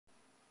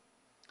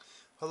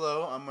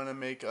Hello, I'm going to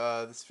make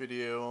this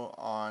video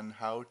on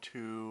how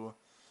to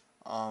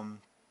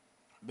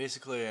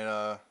basically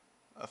a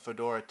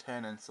Fedora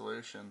 10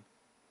 installation.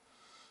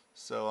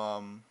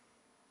 So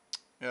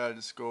yeah,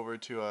 just go over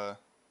to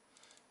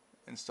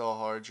install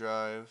hard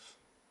drive.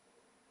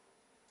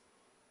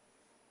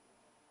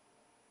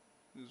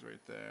 It's right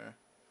there.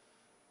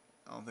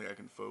 I don't think I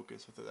can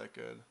focus with it that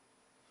good.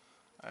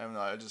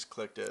 I just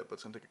clicked it, but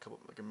it's going to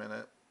take a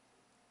minute.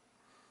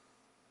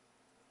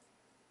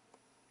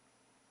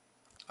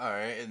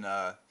 Alright, and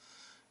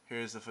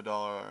here's the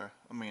Fedora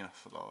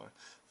installer.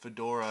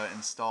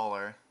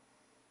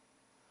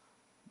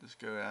 Just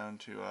go down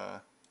to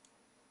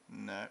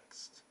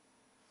next.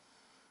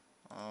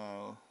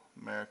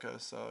 America,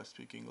 so I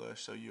speak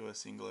English, so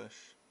US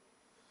English.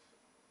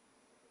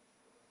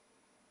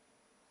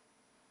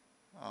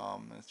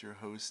 That's your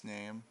host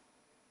name.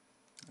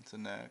 That's the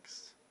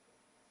next.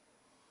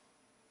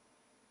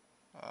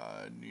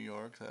 New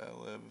York, that I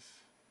live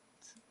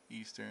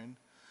Eastern.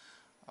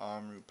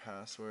 Root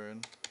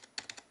password.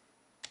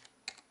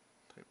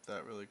 Type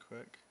that really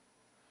quick.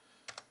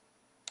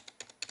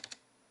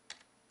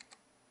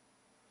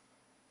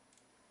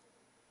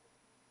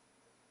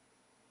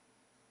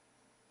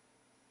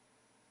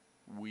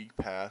 Weak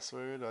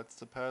password, that's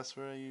the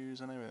password I use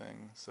on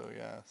everything, so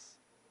yes.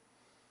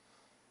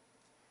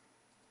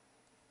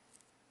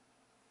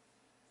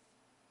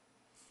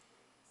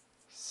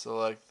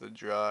 Select the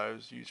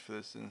drives used for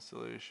this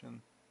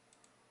installation.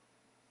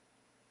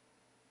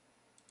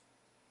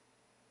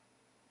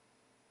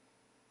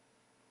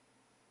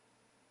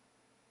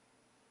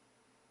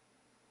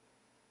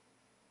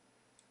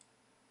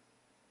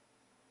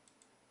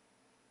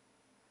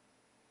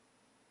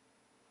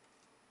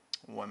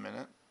 One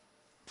minute.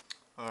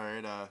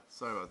 Alright,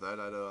 sorry about that.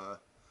 I had to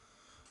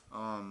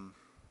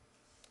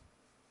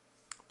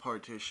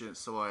partition,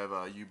 so I have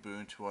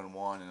Ubuntu on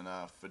one and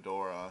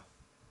Fedora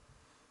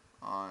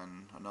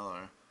on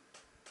another.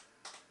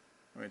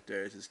 Right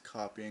there, it's just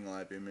copying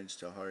live image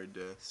to hard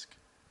disk.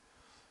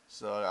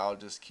 So I'll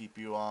just keep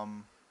you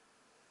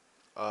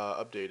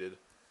updated.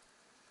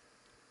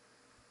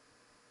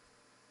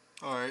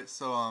 Alright,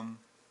 so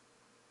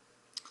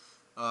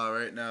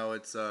right now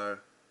it's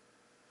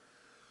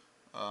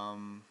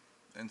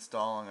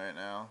installing right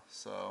now,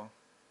 so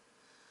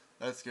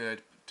that's good.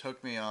 It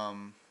took me I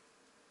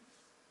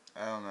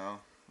don't know,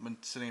 I've been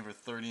sitting for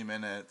 30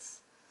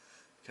 minutes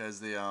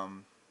because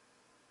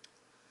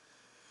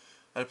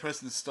I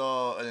pressed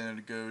install and then it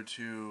would go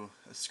to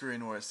a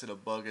screen where it said a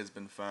bug has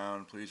been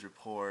found, please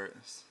report.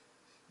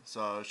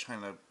 So I was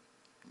trying to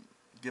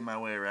get my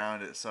way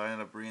around it, so I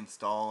ended up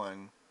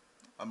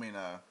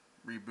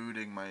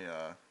rebooting my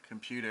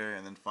computer,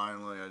 and then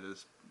finally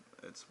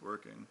it's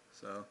working,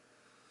 so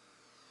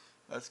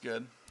that's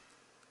good.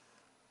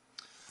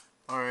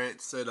 Alright,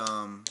 it said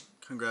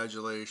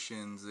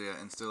congratulations, the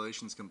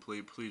installation's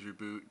complete, please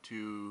reboot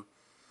to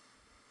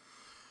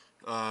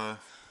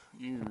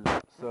use.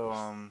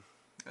 So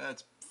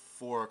it's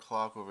 4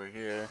 o'clock over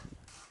here,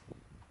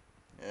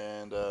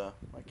 and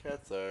my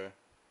cats are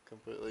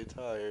completely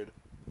tired,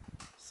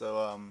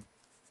 so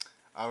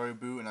I'll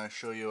reboot and I'll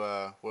show you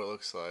what it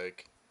looks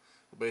like.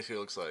 It basically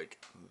looks like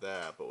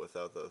that, but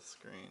without the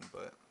screen.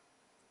 But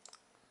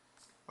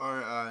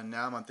alright,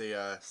 now I'm at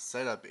the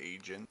setup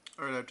agent.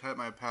 Alright, I've typed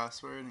my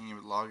password and you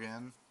would log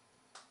in,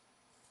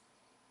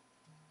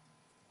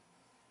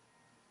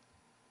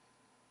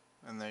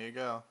 and there you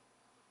go.